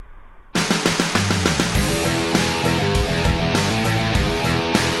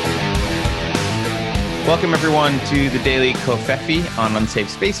Welcome, everyone, to the Daily Covfefe on Unsafe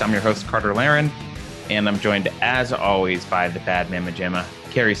Space. I'm your host, Carter Laren, and I'm joined, as always, by the bad mamma jamma,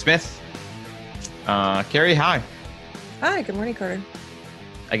 Carrie Smith. Carrie, hi. Hi, good morning, Carter.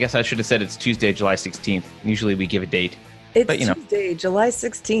 I guess I should have said it's Tuesday, July 16th. Usually we give a date. It's but, Tuesday, July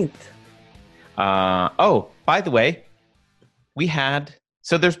 16th. By the way,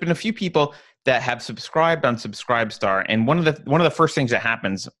 so there's been a few people that have subscribed on Subscribestar, and one of the first things that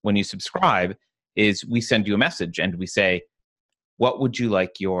happens when you subscribe is we send you a message and we say, what would you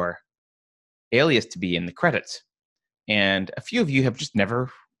like your alias to be in the credits? And a few of you have just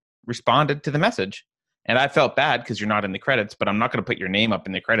never responded to the message. And I felt bad because you're not in the credits, but I'm not going to put your name up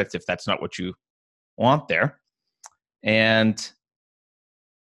in the credits if that's not what you want there. And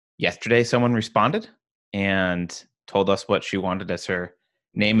yesterday someone responded and told us what she wanted as her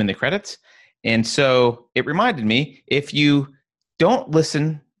name in the credits. And so it reminded me, if you don't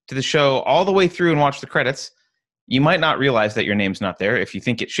listen to the show all the way through and watch the credits, you might not realize that your name's not there if you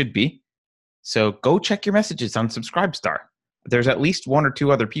think it should be. So go check your messages on Subscribestar. There's at least one or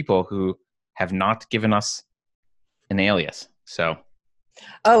two other people who have not given us an alias. So.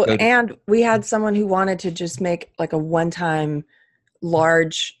 And we had someone who wanted to just make like a one-time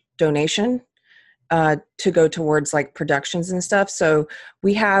large donation to go towards like productions and stuff. So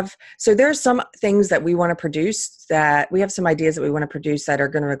there's some things that we want to produce, that we have some ideas that we want to produce that are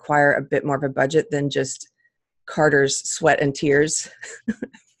going to require a bit more of a budget than just Carter's sweat and tears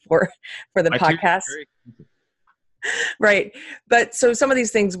for the podcast. Right. But so some of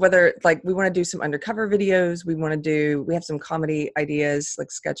these things, whether like we want to do some undercover videos, we have some comedy ideas,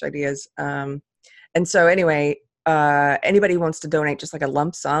 like sketch ideas. And so anyway, anybody who wants to donate just like a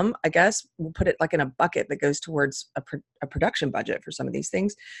lump sum, I guess we'll put it like in a bucket that goes towards a production budget for some of these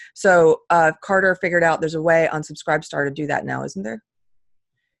things. So Carter figured out there's a way on Subscribestar to do that now, isn't there?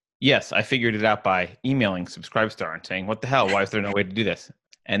 Yes, I figured it out by emailing Subscribestar and saying, what the hell? Why is there no way to do this?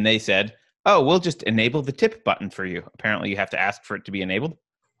 And they said, oh, we'll just enable the tip button for you. Apparently you have to ask for it to be enabled.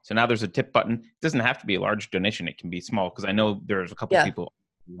 So now there's a tip button. It doesn't have to be a large donation. It can be small, because I know there's a couple of people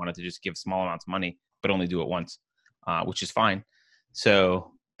who wanted to just give small amounts of money, but only do it once. Which is fine.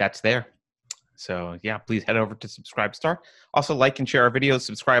 So that's there. So yeah, please head over to Subscribestar. Also, like and share our videos.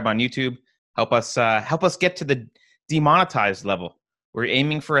 Subscribe on YouTube. Help us get to the demonetized level. We're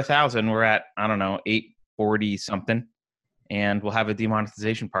aiming for 1,000. We're at 840 something, and we'll have a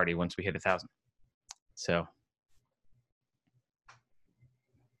demonetization party once we hit 1,000. So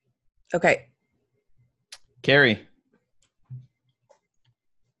okay, Carrie,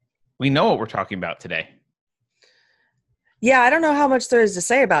 we know what we're talking about today. Yeah, I don't know how much there is to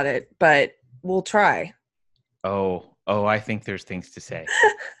say about it, but we'll try. Oh, I think there's things to say.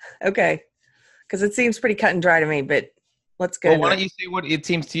 Okay, because it seems pretty cut and dry to me, but let's go. Well, why don't you say what it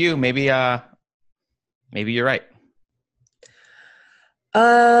seems to you? Maybe you're right.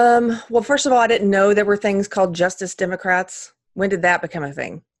 Well, first of all, I didn't know there were things called Justice Democrats. When did that become a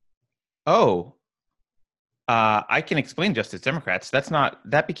thing? Oh, I can explain Justice Democrats.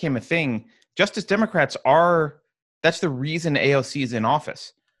 That became a thing. Justice Democrats that's the reason AOC is in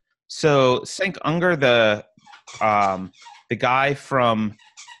office. So Cenk Uygur, the guy from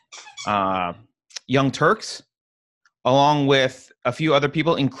Young Turks, along with a few other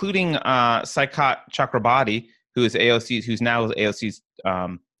people, including Saikat Chakrabarti, who's now AOC's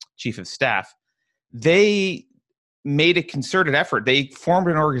chief of staff, they made a concerted effort. They formed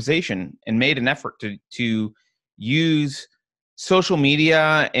an organization and made an effort to use social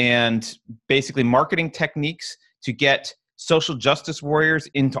media and basically marketing techniques to get social justice warriors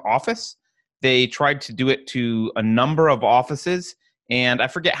into office. They tried to do it to a number of offices, and I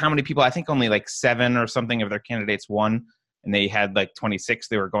forget how many people. I think only like 7 or something of their candidates won, and they had like 26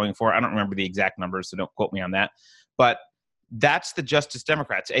 they were going for. I don't remember the exact numbers, so don't quote me on that. But that's the Justice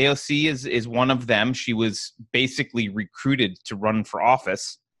Democrats. AOC is one of them. She was basically recruited to run for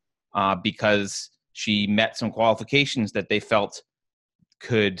office because she met some qualifications that they felt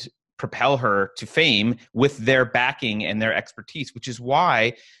could propel her to fame with their backing and their expertise, which is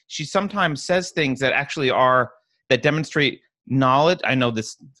why she sometimes says things that actually that demonstrate knowledge. I know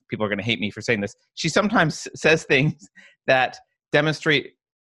this, people are going to hate me for saying this. She sometimes says things that demonstrate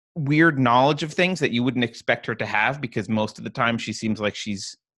weird knowledge of things that you wouldn't expect her to have, because most of the time she seems like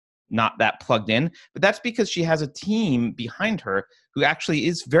she's not that plugged in. But that's because she has a team behind her who actually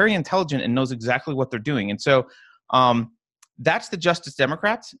is very intelligent and knows exactly what they're doing. And so that's the Justice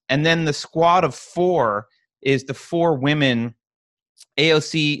Democrats. And then the squad of 4 is the 4 women.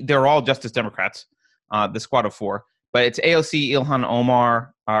 AOC, they're all Justice Democrats, the squad of 4. But it's AOC, Ilhan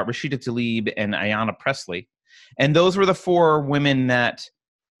Omar, Rashida Tlaib, and Ayanna Pressley. And those were the 4 women that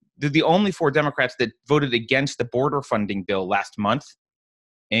they're the only 4 Democrats that voted against the border funding bill last month.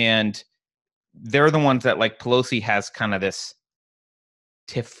 And they're the ones that like Pelosi has kind of this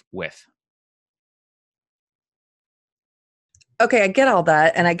tiff with. Okay, I get all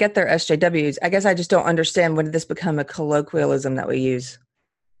that, and I get their SJWs. I guess I just don't understand, when did this become a colloquialism that we use?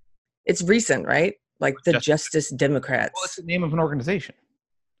 It's recent, right? Like the Justice Democrats. Well, it's the name of an organization.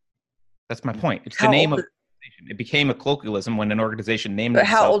 That's my point. It's the name of an organization. It became a colloquialism when an organization named itself.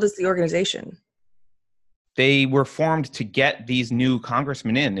 But how old is the organization? They were formed to get these new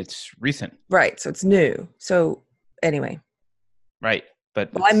congressmen in. It's recent. Right, so it's new. So anyway. Right,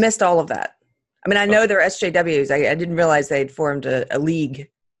 but... Well, I missed all of that. I mean, I know they're SJWs. I didn't realize they'd formed a league.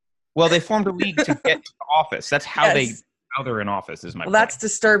 Well, they formed a league to get to office. That's how they're in office, is my point. That's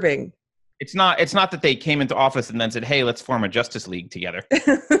disturbing. It's not that they came into office and then said, "Hey, let's form a Justice League together."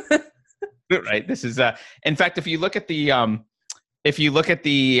 Right. This is in fact, if you look at the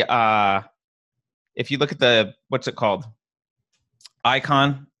what's it called?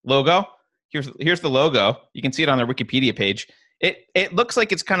 Icon logo. Here's the logo. You can see it on their Wikipedia page. It looks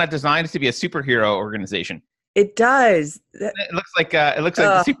like it's kind of designed to be a superhero organization. It does. It looks like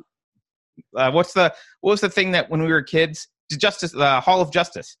the super, what was the thing that when we were kids? Justice, the Hall of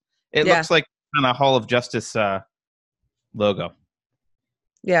Justice. It looks like kind of Hall of Justice logo.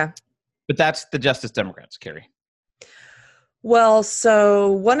 Yeah. But that's the Justice Democrats, Carrie. Well,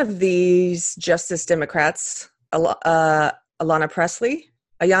 so one of these Justice Democrats, Ayanna Pressley.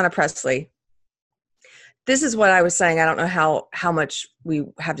 This is what I was saying. I don't know how much we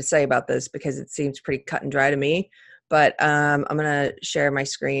have to say about this because it seems pretty cut and dry to me. But I'm going to share my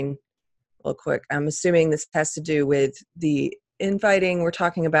screen real quick. I'm assuming this has to do with the infighting we're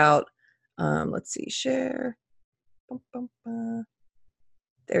talking about. Let's see, share. There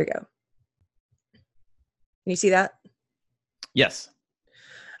we go. Can you see that? Yes.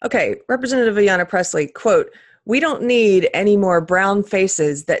 Okay. Representative Ayanna Pressley, quote, "We don't need any more brown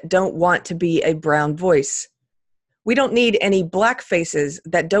faces that don't want to be a brown voice. We don't need any black faces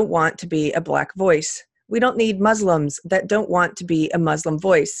that don't want to be a black voice. We don't need Muslims that don't want to be a Muslim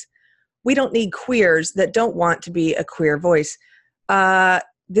voice. We don't need queers that don't want to be a queer voice."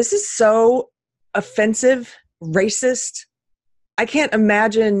 This is so offensive, racist. I can't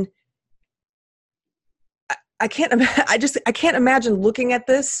imagine. I can't imagine looking at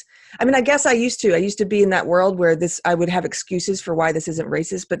this. I mean, I guess I used to be in that world where I would have excuses for why this isn't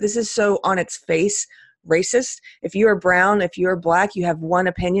racist, but this is so on its face racist. If you're brown, if you're black, you have one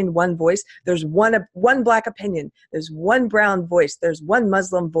opinion, one voice. There's one black opinion. There's one brown voice. There's one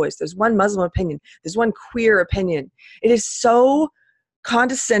Muslim voice. There's one Muslim opinion. There's one queer opinion. It is so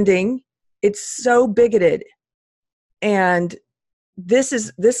condescending. It's so bigoted. And this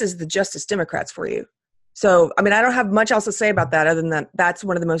is the Justice Democrats for you. So, I mean, I don't have much else to say about that other than that's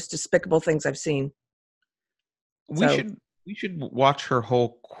one of the most despicable things I've seen. We should watch her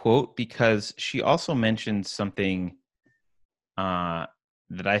whole quote because she also mentioned something that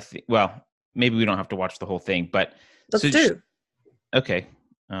I think, well, maybe we don't have to watch the whole thing, but let's do. Okay.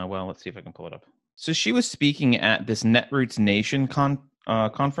 Well, let's see if I can pull it up. So she was speaking at this Netroots Nation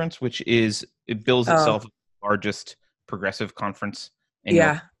conference, which bills itself as the largest progressive conference.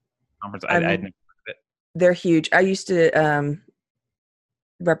 Conference. I'd never heard of it. They're huge. I used to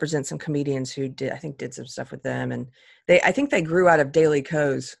represent some comedians who did some stuff with them, and I think they grew out of Daily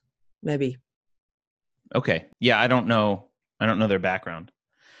Kos, maybe. Okay. Yeah, I don't know their background.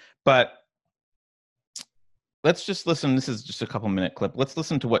 But let's just listen. This is just a couple-minute clip. Let's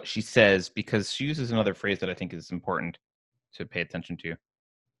listen to what she says because she uses another phrase that I think is important to pay attention to.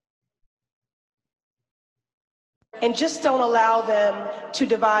 And just don't allow them to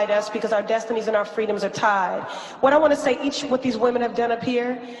divide us because our destinies and our freedoms are tied. What I want to say, what these women have done up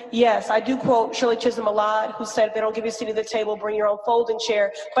here, yes, I do quote Shirley Chisholm a lot, who said, "If they don't give you a seat at the table, bring your own folding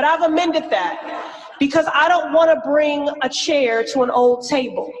chair." But I've amended that because I don't want to bring a chair to an old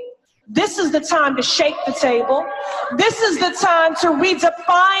table. This is the time to shake the table. This is the time to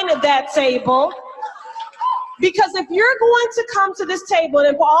redefine that table. Because if you're going to come to this table,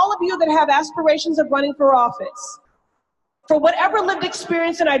 and for all of you that have aspirations of running for office, for whatever lived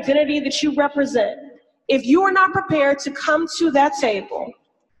experience and identity that you represent, if you are not prepared to come to that table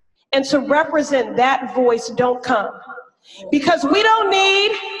and to represent that voice, don't come. Because we don't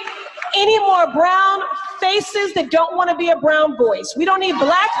need any more brown faces that don't want to be a brown voice. We don't need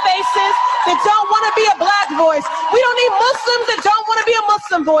black faces that don't want to be a black voice. We don't need Muslims that don't want to be a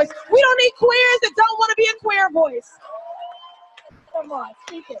Muslim voice. We don't need queers that don't want to be a queer voice. Come on,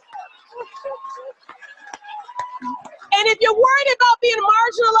 speak it. And if you're worried about being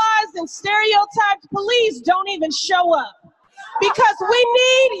marginalized and stereotyped, please don't even show up. because we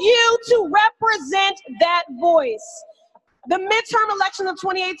need you to represent that voice. The midterm elections of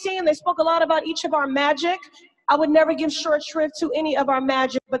 2018, they spoke a lot about each of our magic. I would never give short shrift to any of our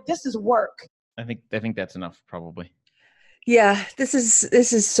magic, but this is work. I think that's enough, probably. Yeah, this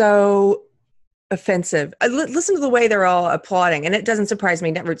is so offensive. Listen to the way they're all applauding, and it doesn't surprise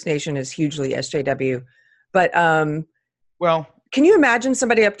me. Netroots Nation is hugely SJW, but well, can you imagine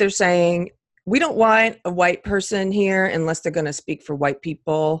somebody up there saying, "We don't want a white person here unless they're going to speak for white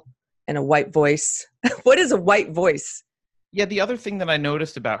people and a white voice"? What is a white voice? Yeah, the other thing that I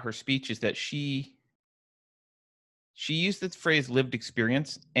noticed about her speech is that she used the phrase lived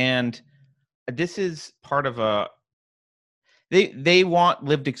experience, and this is part of a they want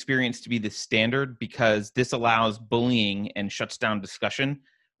lived experience to be the standard because this allows bullying and shuts down discussion.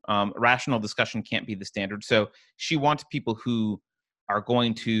 Rational discussion can't be the standard. So she wants people who are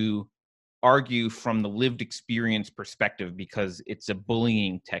going to argue from the lived experience perspective because it's a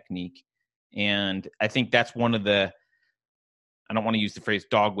bullying technique. And I think that's one of the, I don't want to use the phrase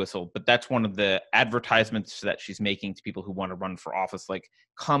dog whistle, but that's one of the advertisements that she's making to people who want to run for office. Like,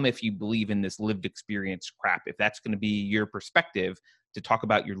 come if you believe in this lived experience crap. If that's going to be your perspective to talk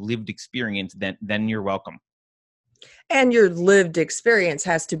about your lived experience, then you're welcome. And your lived experience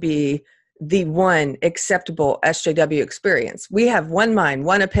has to be the one acceptable SJW experience. We have one mind,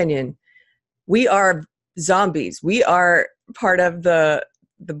 one opinion. We are zombies. We are part of the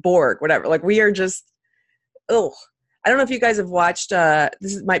Borg, whatever. Like, we are just, I don't know if you guys have watched,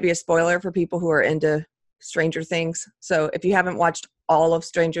 this might be a spoiler for people who are into Stranger Things. So if you haven't watched all of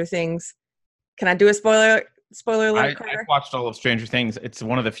Stranger Things, can I do a spoiler alert? I've watched all of Stranger Things. It's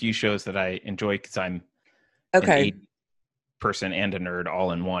one of the few shows that I enjoy because I'm an 80 person and a nerd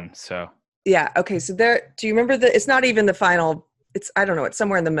all in one. So yeah. Okay. So there, do you remember it's not even the final, I don't know, it's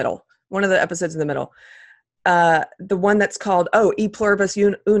somewhere in the middle. One of the episodes in the middle. The one that's called, E Pluribus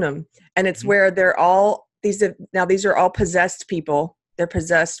Unum. And it's where they're all, these are all possessed people. They're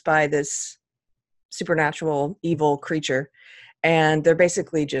possessed by this supernatural evil creature. And they're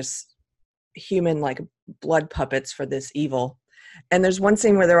basically just human, like blood puppets for this evil. And there's one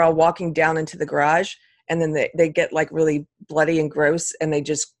scene where they're all walking down into the garage and then they get like really bloody and gross. And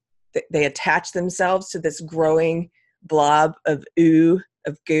they attach themselves to this growing blob of goo,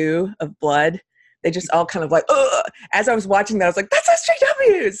 of blood. They just all kind of like, ugh. As I was watching that, I was like, that's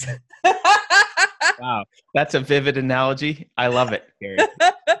SJWs. Wow, that's a vivid analogy. I love it, Carrie.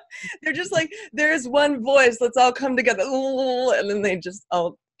 They're just like, there's one voice. Let's all come together. And then they just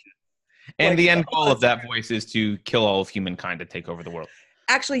all. And the end goal of that voice is to kill all of humankind and take over the world.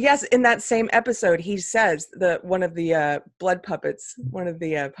 Actually, yes. In that same episode, he says one of the blood puppets,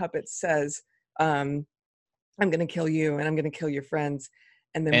 says, I'm going to kill you and I'm going to kill your friends.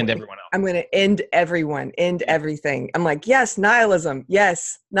 And then everyone else. I'm going to end everyone, end everything. I'm like, yes, nihilism.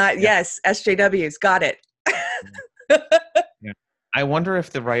 Yes, yes, SJWs. Got it. Yeah. I wonder if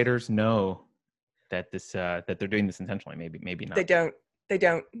the writers know that that they're doing this intentionally. Maybe not. They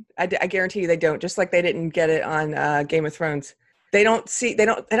don't. I guarantee you they don't. Just like they didn't get it on Game of Thrones. They don't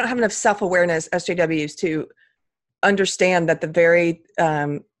have enough self-awareness, SJWs, to understand that the very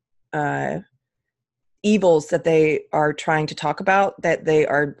evils that they are trying to talk about, that they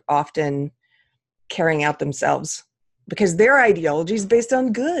are often carrying out themselves because their ideology is based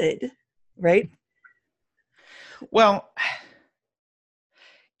on good, right? Well,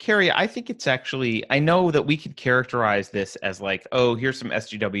 Carrie, I think it's actually, I know that we could characterize this as like, here's some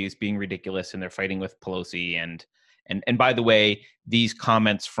SJWs being ridiculous and they're fighting with Pelosi. And by the way, these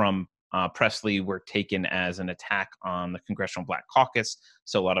comments from Presley were taken as an attack on the Congressional Black Caucus.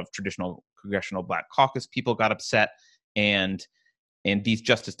 So a lot of traditional Congressional Black Caucus people got upset. And these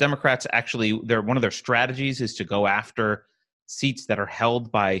Justice Democrats, actually, one of their strategies is to go after seats that are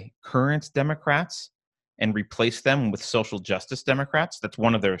held by current Democrats and replace them with social justice Democrats. That's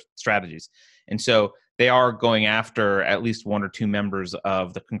one of their strategies. And so they are going after at least one or two members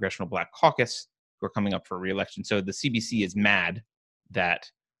of the Congressional Black Caucus who are coming up for re-election. So the CBC is mad that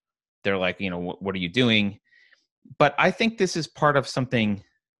they're like, what are you doing? But I think this is part of something.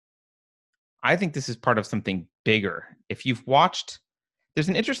 I think this is part of something bigger. If you've watched, there's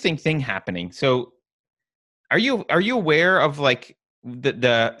an interesting thing happening. So are you aware of like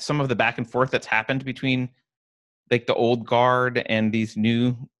the some of the back and forth that's happened between like the old guard and these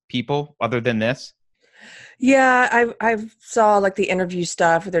new people other than this? Yeah, I've saw like the interview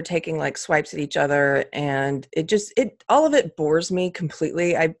stuff where they're taking like swipes at each other, and it all of it bores me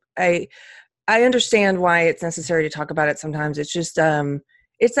completely. I understand why it's necessary to talk about it sometimes. It's just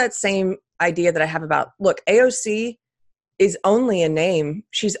it's that same idea that I have about, look, AOC is only a name.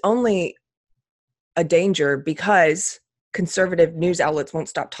 She's only a danger because conservative news outlets won't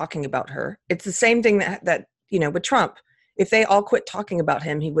stop talking about her. It's the same thing that with Trump. If they all quit talking about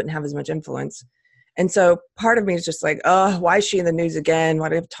him, he wouldn't have as much influence. And so part of me is just like, oh, why is she in the news again? Why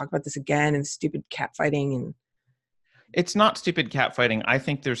do we have to talk about this again? And stupid catfighting. And it's not stupid catfighting. I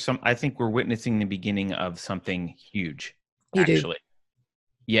think we're witnessing the beginning of something huge. You actually. do.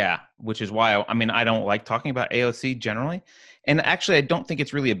 Yeah, which is why I don't like talking about AOC generally. And actually, I don't think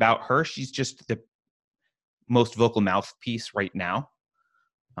it's really about her. She's just the most vocal mouthpiece right now.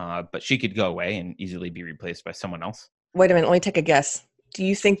 But she could go away and easily be replaced by someone else. Wait a minute. Let me take a guess. Do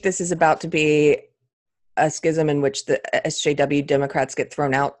you think this is about to be a schism in which the SJW Democrats get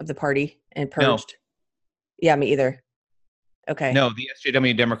thrown out of the party and purged? No. Yeah, me either. Okay. No, the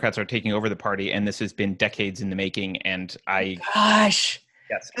SJW Democrats are taking over the party, and this has been decades in the making. And Gosh.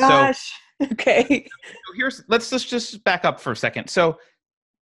 Yes. Gosh. So, okay. So let's just back up for a second. So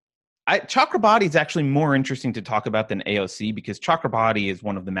Chakrabarti is actually more interesting to talk about than AOC because Chakrabarti is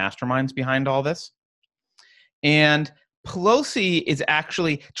one of the masterminds behind all this. And Pelosi is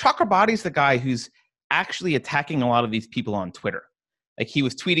Chakrabarti is the guy who's actually attacking a lot of these people on Twitter. Like he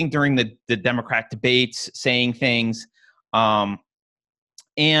was tweeting during the Democrat debates, saying things. And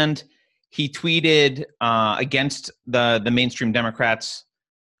he tweeted against the mainstream Democrats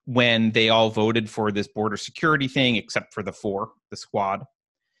when they all voted for this border security thing, except for the squad.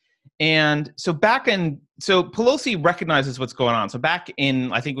 And so Pelosi recognizes what's going on. So back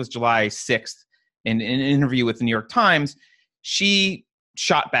in, I think it was July 6th, in an interview with the New York Times, she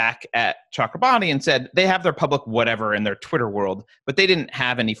shot back at Chakrabarti and said they have their public whatever in their Twitter world, but they didn't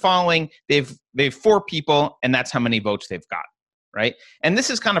have any following. They've 4 people, and that's how many votes they've got, right? And this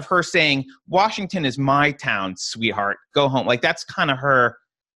is kind of her saying, Washington is my town, sweetheart. Go home. Like that's kind of her.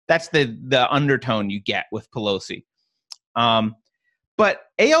 That's the undertone you get with Pelosi. But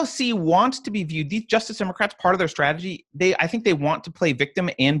AOC wants to be viewed, these Justice Democrats, part of their strategy, I think they want to play victim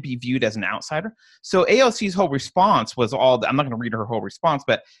and be viewed as an outsider. So AOC's whole response was I'm not going to read her whole response,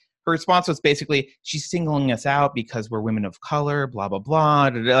 but her response was basically, she's singling us out because we're women of color, blah, blah, blah.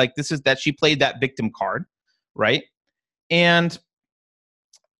 Like she played that victim card, right? And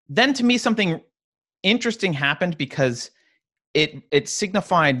then to me, something interesting happened because it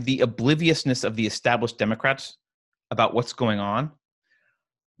signified the obliviousness of the established Democrats about what's going on.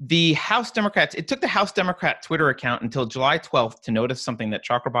 The House Democrats, it took the House Democrat Twitter account until July 12th to notice something that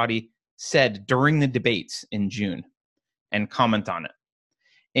Chakrabarti said during the debates in June and comment on it.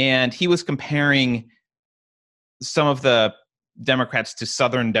 And he was comparing some of the Democrats to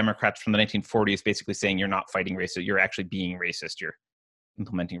Southern Democrats from the 1940s, basically saying you're not fighting racism, you're actually being racist, you're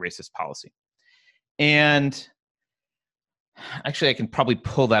implementing racist policy. And actually, I can probably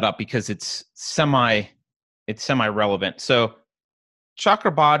pull that up because it's semi-relevant. So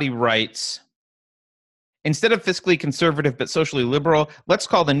Chakrabarti writes, instead of fiscally conservative but socially liberal, let's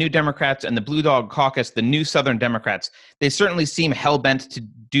call the New Democrats and the Blue Dog Caucus the New Southern Democrats. They certainly seem hell-bent to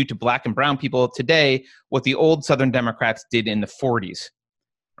do to black and brown people today what the old Southern Democrats did in the 40s,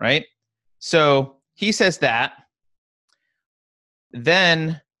 right? So he says that.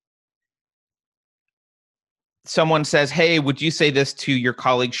 Then someone says, hey, would you say this to your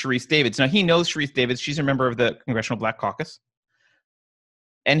colleague Sharice Davids? Now, he knows Sharice Davids. She's a member of the Congressional Black Caucus.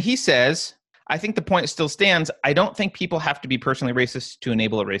 And he says, I think the point still stands. I don't think people have to be personally racist to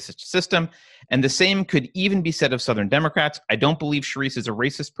enable a racist system. And the same could even be said of Southern Democrats. I don't believe Sharice is a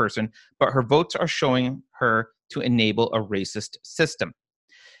racist person, but her votes are showing her to enable a racist system.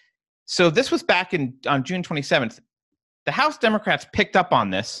 So this was back on June 27th. The House Democrats picked up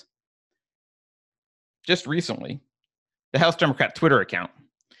on this just recently, the House Democrat Twitter account,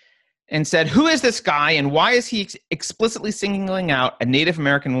 and said, who is this guy and why is he explicitly singling out a Native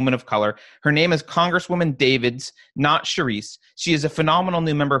American woman of color? Her name is Congresswoman Davids, not Sharice. She is a phenomenal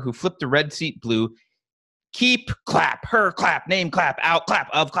new member who flipped the red seat blue. Keep clap, her clap, name clap, out clap,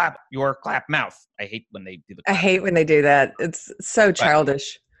 of clap, your clap mouth. I hate when they do the clap. I hate when they do that. It's so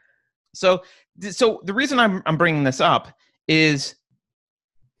childish. So the reason I'm bringing this up is,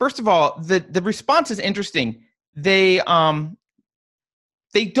 first of all, the response is interesting. They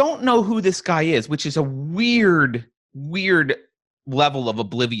don't know who this guy is, which is a weird level of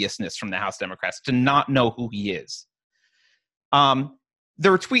obliviousness from the House Democrats to not know who he is.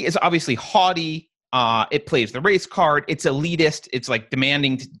 Their tweet is obviously haughty. It plays the race card. It's elitist. It's like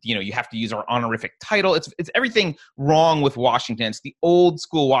demanding, you have to use our honorific title. It's everything wrong with Washington. It's the old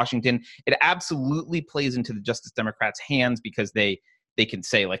school Washington. It absolutely plays into the Justice Democrats' hands because they can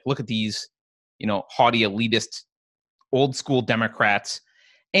say, like, look at these, haughty elitist old school Democrats.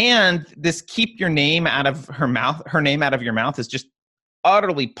 And this keep your name out of her name out of your mouth is just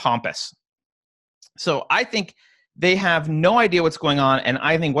utterly pompous. So I think they have no idea what's going on, and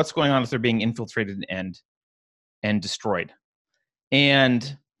I think what's going on is they're being infiltrated and destroyed.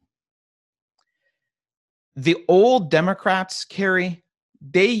 And the old Democrats, Carrie,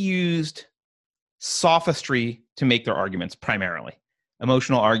 they used sophistry to make their arguments primarily.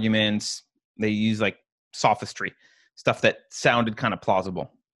 Emotional arguments, they use like sophistry, stuff that sounded kind of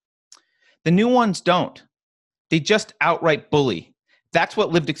plausible. The new ones don't. They just outright bully. That's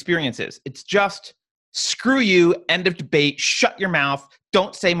what lived experience is. It's just screw you, end of debate, shut your mouth,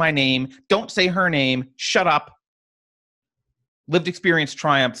 don't say my name, don't say her name, shut up. Lived experience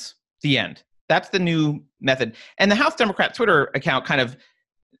triumphs, the end. That's the new method. And the House Democrat Twitter account kind of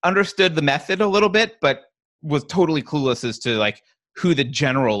understood the method a little bit, but was totally clueless as to like who the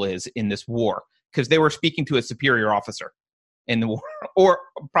general is in this war, because they were speaking to a superior officer in the war, or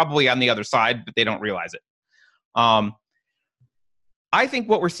probably on the other side, but they don't realize it. I think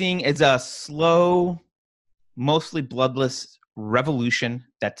what we're seeing is a slow, mostly bloodless revolution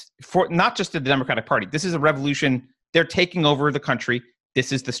that's for not just the Democratic Party. This is a revolution. They're taking over the country.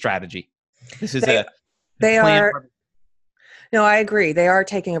 This is the strategy. This is they are. No, I agree. They are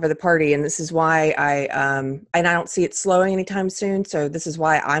taking over the party, and this is why and I don't see it slowing anytime soon. So this is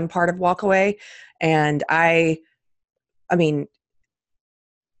why I'm part of Walkaway, and I mean,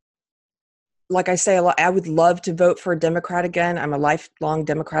 like I say a lot, I would love to vote for a Democrat again. I'm a lifelong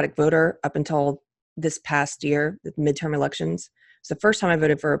Democratic voter up until this past year, the midterm elections. It's the first time I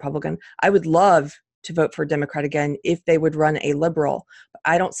voted for a Republican. I would love to vote for a Democrat again if they would run a liberal.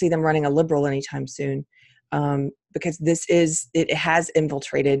 I don't see them running a liberal anytime soon, because it has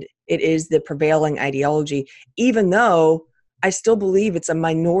infiltrated. It is the prevailing ideology, even though I still believe it's a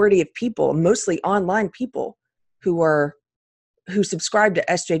minority of people, mostly online people, who subscribe to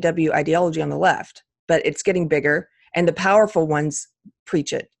SJW ideology on the left, but it's getting bigger, and the powerful ones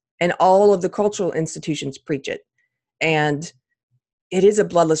preach it, and all of the cultural institutions preach it. And it is a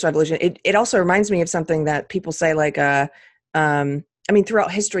bloodless revolution. It also reminds me of something that people say, like, I mean,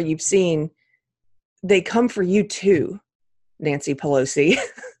 throughout history, you've seen they come for you too, Nancy Pelosi.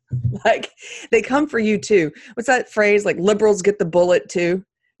 Like, they come for you too. What's that phrase? Like, liberals get the bullet too.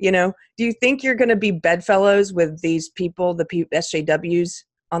 You know, do you think you're going to be bedfellows with these people, the SJWs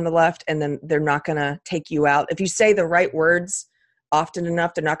on the left, and then they're not going to take you out? If you say the right words often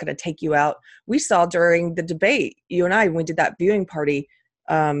enough, they're not going to take you out. We saw during the debate, you and I, when we did that viewing party,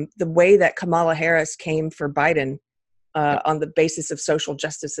 the way that Kamala Harris came for Biden on the basis of social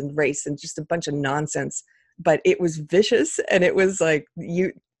justice and race and just a bunch of nonsense. But it was vicious, and it was like,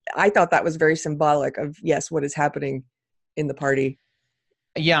 I thought that was very symbolic of, yes, what is happening in the party.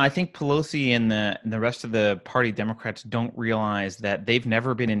 Yeah, I think Pelosi and the rest of the party Democrats don't realize that they've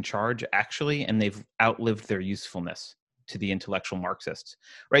never been in charge, actually, and they've outlived their usefulness to the intellectual Marxists,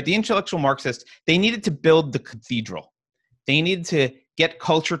 right? The intellectual Marxists, they needed to build the cathedral. They needed to get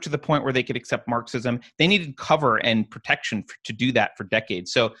culture to the point where they could accept Marxism. They needed cover and protection to do that for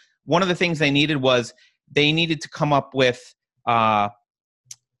decades. So one of the things they needed was they needed to come up with,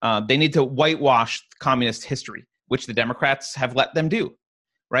 they need to whitewash communist history, which the Democrats have let them do.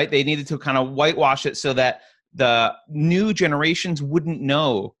 Right? They needed to kind of whitewash it so that the new generations wouldn't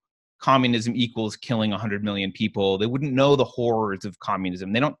know communism equals killing 100 million people. They wouldn't know the horrors of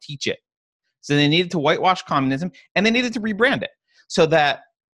communism. They don't teach it. So they needed to whitewash communism, and they needed to rebrand it so that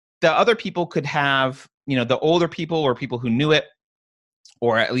the other people could have, you know, the older people or people who knew it,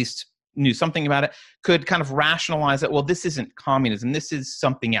 or at least knew something about it, could kind of rationalize that, well, this isn't communism. This is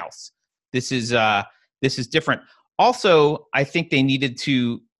something else. This is different. Also, I think they needed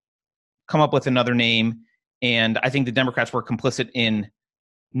to come up with another name, and I think the Democrats were complicit in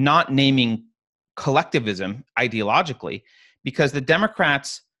not naming collectivism ideologically, because the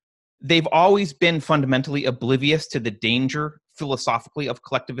Democrats, they've always been fundamentally oblivious to the danger philosophically of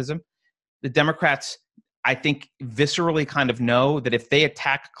collectivism. The Democrats, I think, viscerally kind of know that if they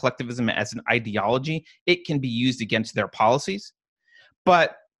attack collectivism as an ideology, it can be used against their policies.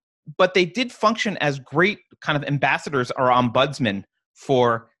 But they did function as great kind of ambassadors or ombudsmen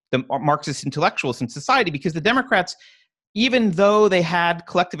for the Marxist intellectuals in society, because the Democrats, even though they had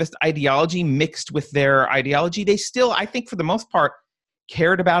collectivist ideology mixed with their ideology, they still, I think for the most part,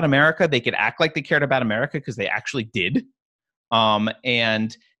 cared about America. They could act like they cared about America because they actually did.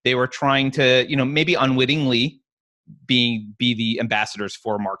 And they were trying to, you know, maybe unwittingly be the ambassadors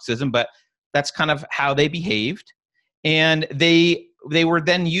for Marxism, but that's kind of how they behaved. And they were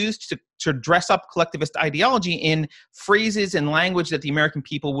then used to dress up collectivist ideology in phrases and language that the American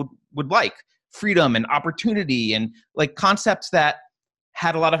people would like. Freedom and opportunity and like concepts that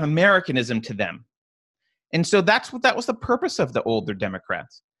had a lot of Americanism to them. And so that was the purpose of the older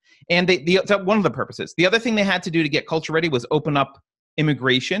Democrats. And that's one of the purposes. The other thing they had to do to get culture ready was open up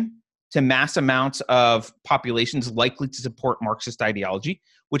immigration to mass amounts of populations likely to support Marxist ideology,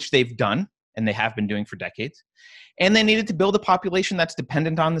 which they've done and they have been doing for decades. And they needed to build a population that's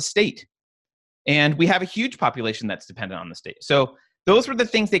dependent on the state. And we have a huge population that's dependent on the state. So those were the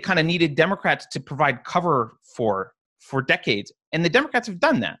things they kind of needed Democrats to provide cover for decades. And the Democrats have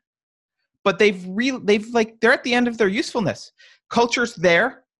done that. But they're at the end of their usefulness. Culture's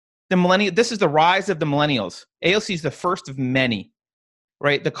there. This is the rise of the millennials. AOC is the first of many,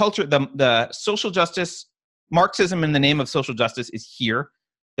 right? The culture, the social justice, Marxism in the name of social justice is here.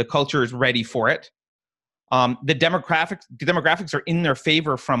 The culture is ready for it. The demographics are in their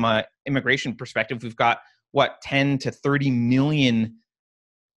favor from an immigration perspective. We've got 10 to 30 million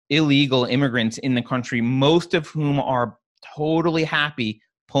illegal immigrants in the country, most of whom are totally happy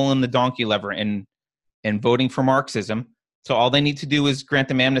pulling the donkey lever and voting for Marxism. So all they need to do is grant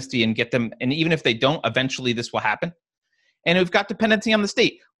them amnesty and get them. And even if they don't, eventually this will happen. And we've got dependency on the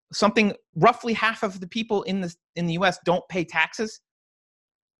state. Roughly half of the people in the U.S. don't pay taxes.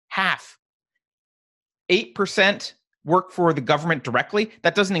 Half. 8% work for the government directly.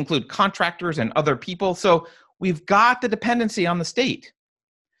 That doesn't include contractors and other people. So we've got the dependency on the state.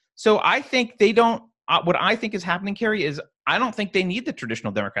 So I think what I think is happening, Carrie, is I don't think they need the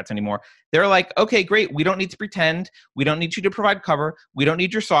traditional Democrats anymore. They're like, okay, great. We don't need to pretend. We don't need you to provide cover. We don't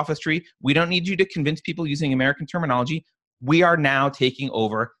need your sophistry. We don't need you to convince people using American terminology. We are now taking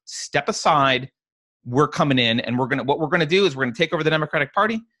over. Step aside. We're coming in, and what we're gonna do is we're gonna take over the Democratic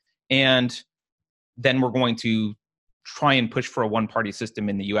Party, and then we're going to try and push for a one-party system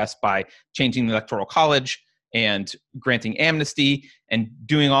in the U.S. by changing the Electoral College and granting amnesty and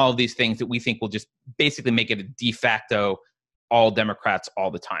doing all of these things that we think will just basically make it a de facto all Democrats all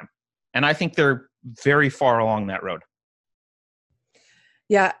the time. And I think they're very far along that road.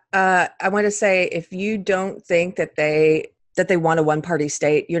 Yeah, I want to say, if you don't think that they want a one-party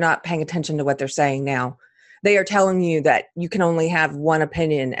state, you're not paying attention to what they're saying now. They are telling you that you can only have one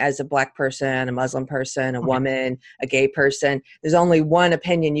opinion as a Black person, a Muslim person, a woman, a gay person. There's only one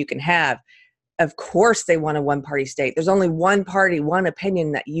opinion you can have. Of course they want a one-party state. There's only one party, one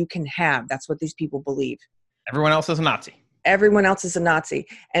opinion that you can have. That's what these people believe. Everyone else is a Nazi. Everyone else is a Nazi.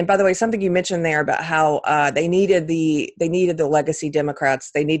 And by the way, something you mentioned there about how they needed the legacy Democrats.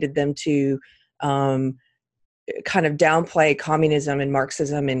 They needed them to kind of downplay communism and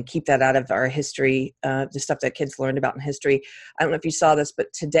Marxism and keep that out of our history, the stuff that kids learned about in history. I don't know if you saw this,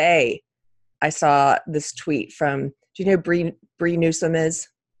 but today I saw this tweet from, do you know who Bree Newsom is?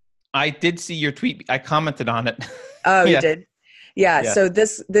 I did see your tweet. I commented on it. Oh, yeah. You did? Yeah. So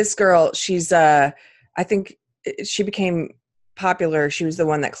this girl, she's, I think she became popular. She was the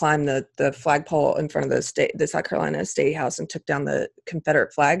one that climbed the flagpole in front of the South Carolina State House and took down the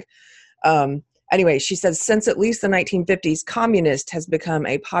Confederate flag. Anyway, she says, since at least the 1950s, communist has become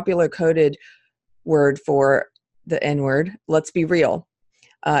a popular coded word for the N-word. Let's be real.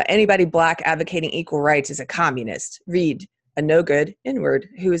 Anybody Black advocating equal rights is a communist. Read a no-good N-word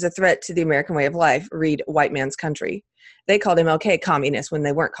who is a threat to the American way of life. Read white man's country. They called MLK communist when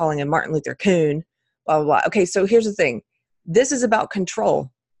they weren't calling him Martin Luther King, blah, blah, blah. Okay, so here's the thing. This is about control.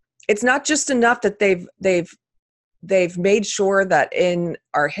 It's not just enough that they've made sure that in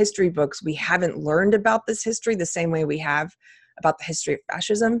our history books, we haven't learned about this history the same way we have about the history of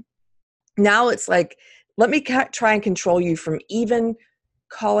fascism. Now it's like, let me try and control you from even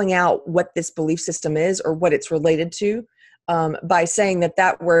calling out what this belief system is or what it's related to, by saying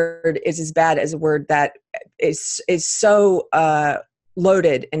that word is as bad as a word that is so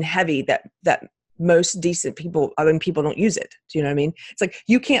loaded and heavy that most decent people, people don't use it. Do you know what I mean? It's like,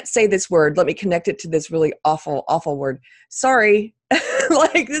 you can't say this word. Let me connect it to this really awful, awful word. Sorry.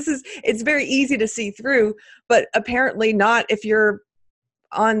 Like, it's very easy to see through, but apparently not if you're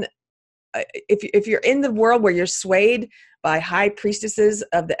if you're in the world where you're swayed by high priestesses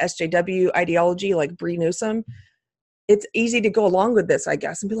of the SJW ideology, like Bree Newsom. It's easy to go along with this, I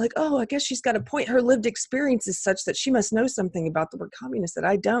guess, and be like, oh, I guess she's got a point. Her lived experience is such that she must know something about the word communist that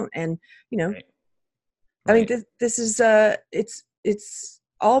I don't. And, right. I mean, this is, it's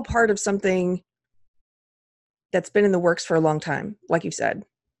all part of something that's been in the works for a long time. Like you said,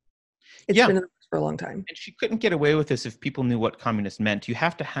 it's been in the works for a long time. And she couldn't get away with this if people knew what communist meant. You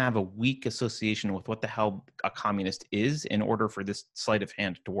have to have a weak association with what the hell a communist is in order for this sleight of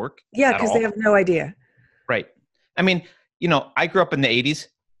hand to work. Yeah, because they have no idea. Right. I mean, I grew up in the 80s.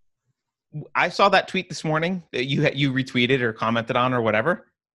 I saw that tweet this morning that you retweeted or commented on or whatever.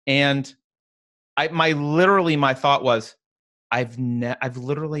 And my thought was, I've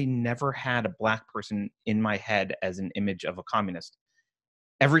literally never had a Black person in my head as an image of a communist.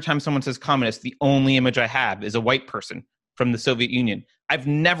 every time someone says communist, the only image I have is a white person from the Soviet Union. I've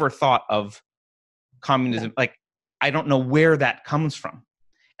never thought of communism. Like, I don't know where that comes from.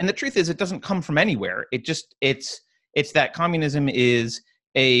 And the truth is, it doesn't come from anywhere. It's that communism is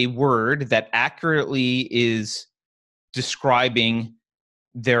a word that accurately is describing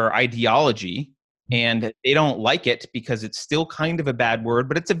their ideology, and they don't like it because it's still kind of a bad word,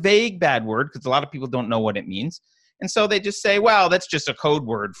 but it's a vague bad word because a lot of people don't know what it means. And so they just say, well, that's just a code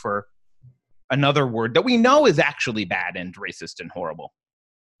word for another word that we know is actually bad and racist and horrible.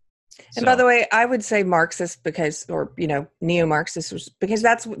 And by the way, I would say Marxist because, or, you know, neo-Marxist, because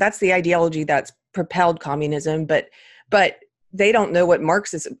that's the ideology that's propelled communism, but they don't know what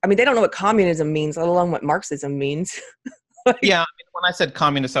Marxism, I mean, they don't know what communism means, let alone what Marxism means. Yeah, I mean, when I said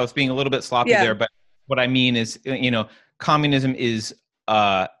communist, I was being a little bit sloppy there, but what I mean is, you know, communism is,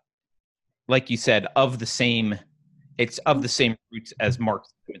 like you said, it's of the same roots as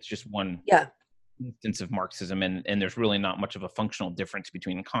Marxism. It's just one instance of Marxism, and there's really not much of a functional difference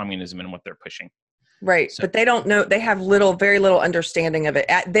between communism and what they're pushing. Right, so, but they don't know, they have very little understanding of it.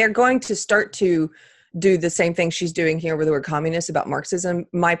 They're going to start to do the same thing she's doing here with the word communist about Marxism.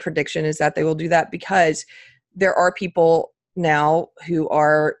 My prediction is that they will do that because there are people now who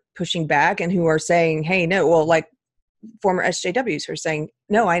are pushing back and who are saying, hey, no, well, like former SJWs who are saying,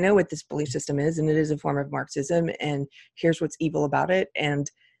 no, I know what this belief system is, and it is a form of Marxism, and here's what's evil about it.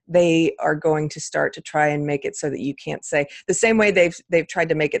 And they are going to start to try and make it so that you can't say, the same way they've tried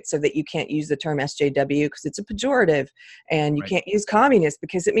to make it so that you can't use the term SJW because it's a pejorative, and you can't use communist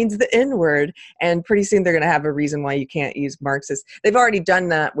because it means the N word. And pretty soon they're going to have a reason why you can't use Marxist. They've already done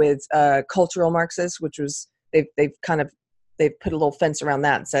that with cultural Marxists, which was they've put a little fence around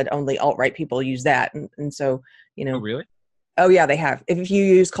that and said only alt-right people use that. And so, you know. Oh, really? Oh yeah, they have. If you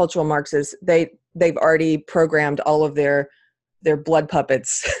use cultural Marxists, they've already programmed all of their blood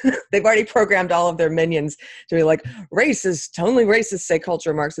puppets. They've already programmed all of their minions to be like, racist, only racists say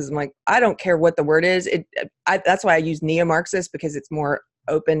cultural Marxism. Like, I don't care what the word is. That's why I use neo-Marxist, because it's more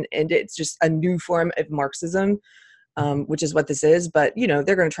open-ended. It's just a new form of Marxism, which is what this is. But, you know,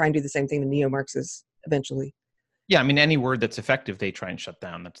 they're going to try and do the same thing to neo-Marxists eventually. Yeah, I mean, any word that's effective, they try and shut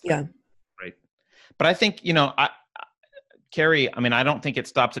down. That's right. But I think, you know, Carrie, I mean, I don't think it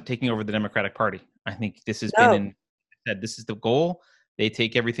stops at taking over the Democratic Party. I think this has been this is the goal. They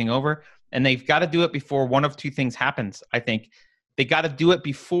take everything over, and they've got to do it before one of two things happens. I think they got to do it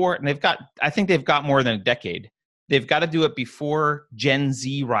before, and I think they've got more than a decade. They've got to do it before Gen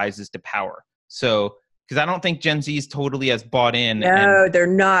Z rises to power. So, because I don't think Gen Z is totally as bought in. No, they're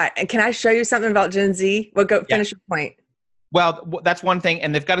not. And can I show you something about Gen Z? Well, go finish your point. Well, that's one thing.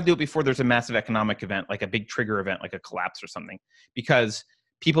 And they've got to do it before there's a massive economic event, like a big trigger event, like a collapse or something, because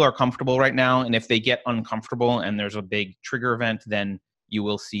people are comfortable right now. And if they get uncomfortable and there's a big trigger event, then you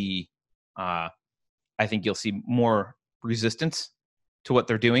will see, I think you'll see more resistance to what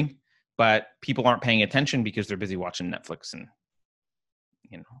they're doing. But people aren't paying attention because they're busy watching Netflix and,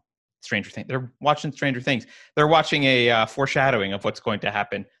 you know, Stranger Things. They're watching Stranger Things. They're watching a foreshadowing of what's going to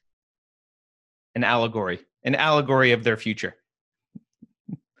happen. An allegory of their future.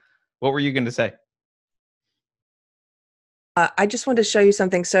 What were you going to say? I just wanted to show you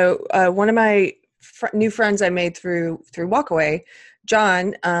something. So one of my new friends I made through Walkaway,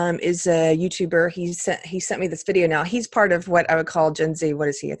 John, is a YouTuber. He sent me this video. Now he's part of what I would call Gen Z. What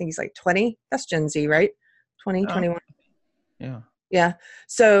is he? I think he's like 20. That's Gen Z, right? 20, 21. Yeah. Yeah.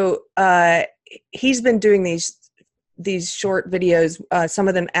 So he's been doing these short videos, some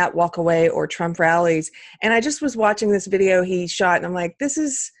of them at Walkaway or Trump rallies. And I just was watching this video he shot, and I'm like, this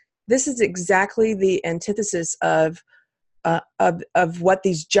is exactly the antithesis of what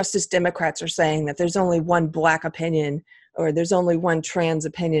these Justice Democrats are saying, that there's only one black opinion, or there's only one trans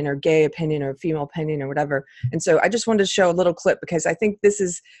opinion, or gay opinion, or female opinion, or whatever. And so I just wanted to show a little clip, because I think this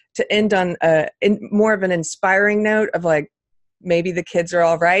is to end on in more of an inspiring note of like, maybe the kids are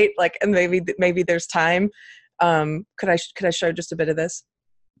all right, like, and maybe there's time. Could I show just a bit of this?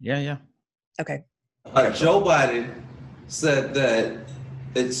 Yeah. Okay. Joe Biden said that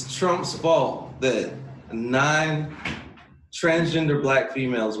it's Trump's fault that 9 transgender black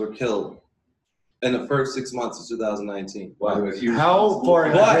females were killed in the first 6 months of 2019. Wow. How far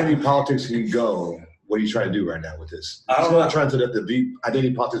in identity politics can you go? What are you trying to do right now with this? I'm not trying to the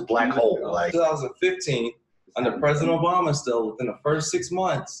identity politics black hole. Like 2015, under President Obama, still within the first 6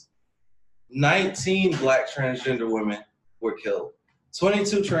 months, 19 black transgender women were killed.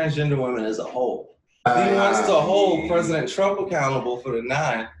 22 transgender women as a whole. He wants to hold President Trump accountable for the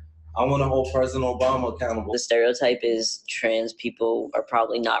 9. I want to hold President Obama accountable. The stereotype is trans people are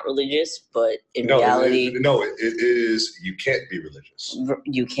probably not religious, but in reality... It is, you can't be religious.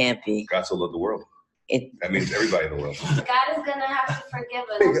 You can't be. God so loved the world. That means everybody in the world. God is going to have to forgive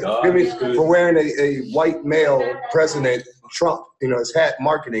us. For wearing a white male president, Trump, his hat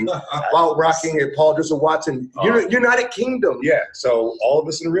marketing, while rocking a Paul Joseph Watson. You're not a kingdom. Yeah, so all of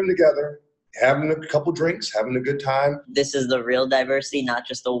us in the room together, having a couple drinks, having a good time. This is the real diversity, not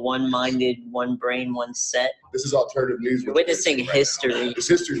just a one-minded, one brain, one set. This is alternative news. You're witnessing history. It's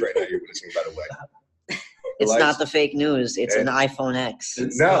history right now you're witnessing, by the way. It's not the fake news. It's an iPhone X.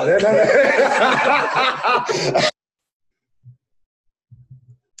 No.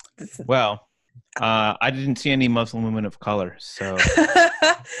 Well, I didn't see any Muslim women of color, so.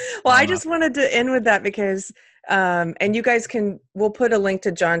 Well, I just wanted to end with that because, and you guys we'll put a link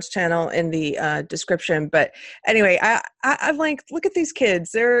to John's channel in the description. But anyway, I've look at these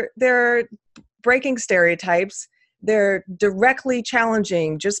kids. They're breaking stereotypes. They're directly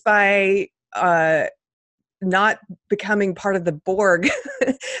challenging just by not becoming part of the Borg.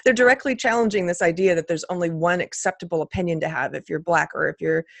 They're directly challenging this idea that there's only one acceptable opinion to have if you're Black or if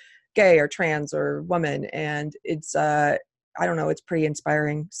you're gay or trans or woman. And it's, I don't know, it's pretty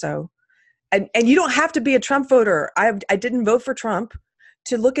inspiring. So, and you don't have to be a Trump voter. I didn't vote for Trump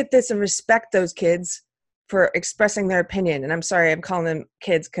to look at this and respect those kids for expressing their opinion. And I'm sorry, I'm calling them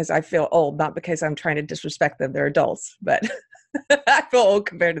kids because I feel old, not because I'm trying to disrespect them. They're adults, but I feel old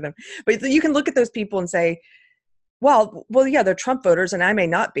compared to them. But you can look at those people and say, well, yeah, they're Trump voters and I may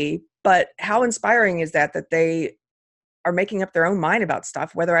not be, but how inspiring is that they are making up their own mind about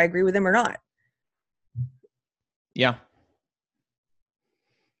stuff, whether I agree with them or not. Yeah.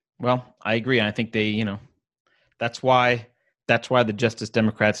 Well, I agree. I think they, that's why the Justice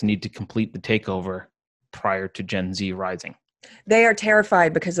Democrats need to complete the takeover prior to Gen Z rising. They are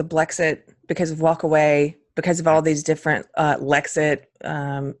terrified because of Blexit, because of walk away, because of all these different Lexit,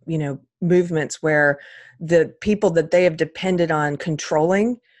 movements where the people that they have depended on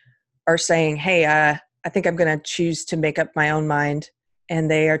controlling are saying, hey, I think I'm going to choose to make up my own mind. And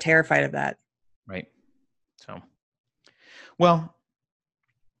they are terrified of that. Right. So, well,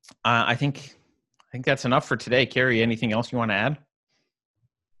 I think that's enough for today. Carrie, anything else you want to add?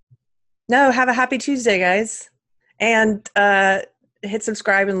 No, have a happy Tuesday, guys. And hit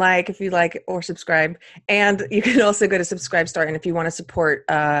subscribe and like if you like or subscribe. And you can also go to Subscribestar. And if you want to support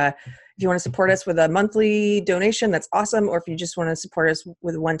us with a monthly donation, that's awesome. Or if you just want to support us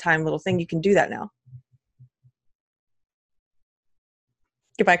with a one-time little thing, you can do that now.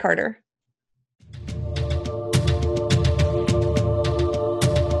 Goodbye, Carter.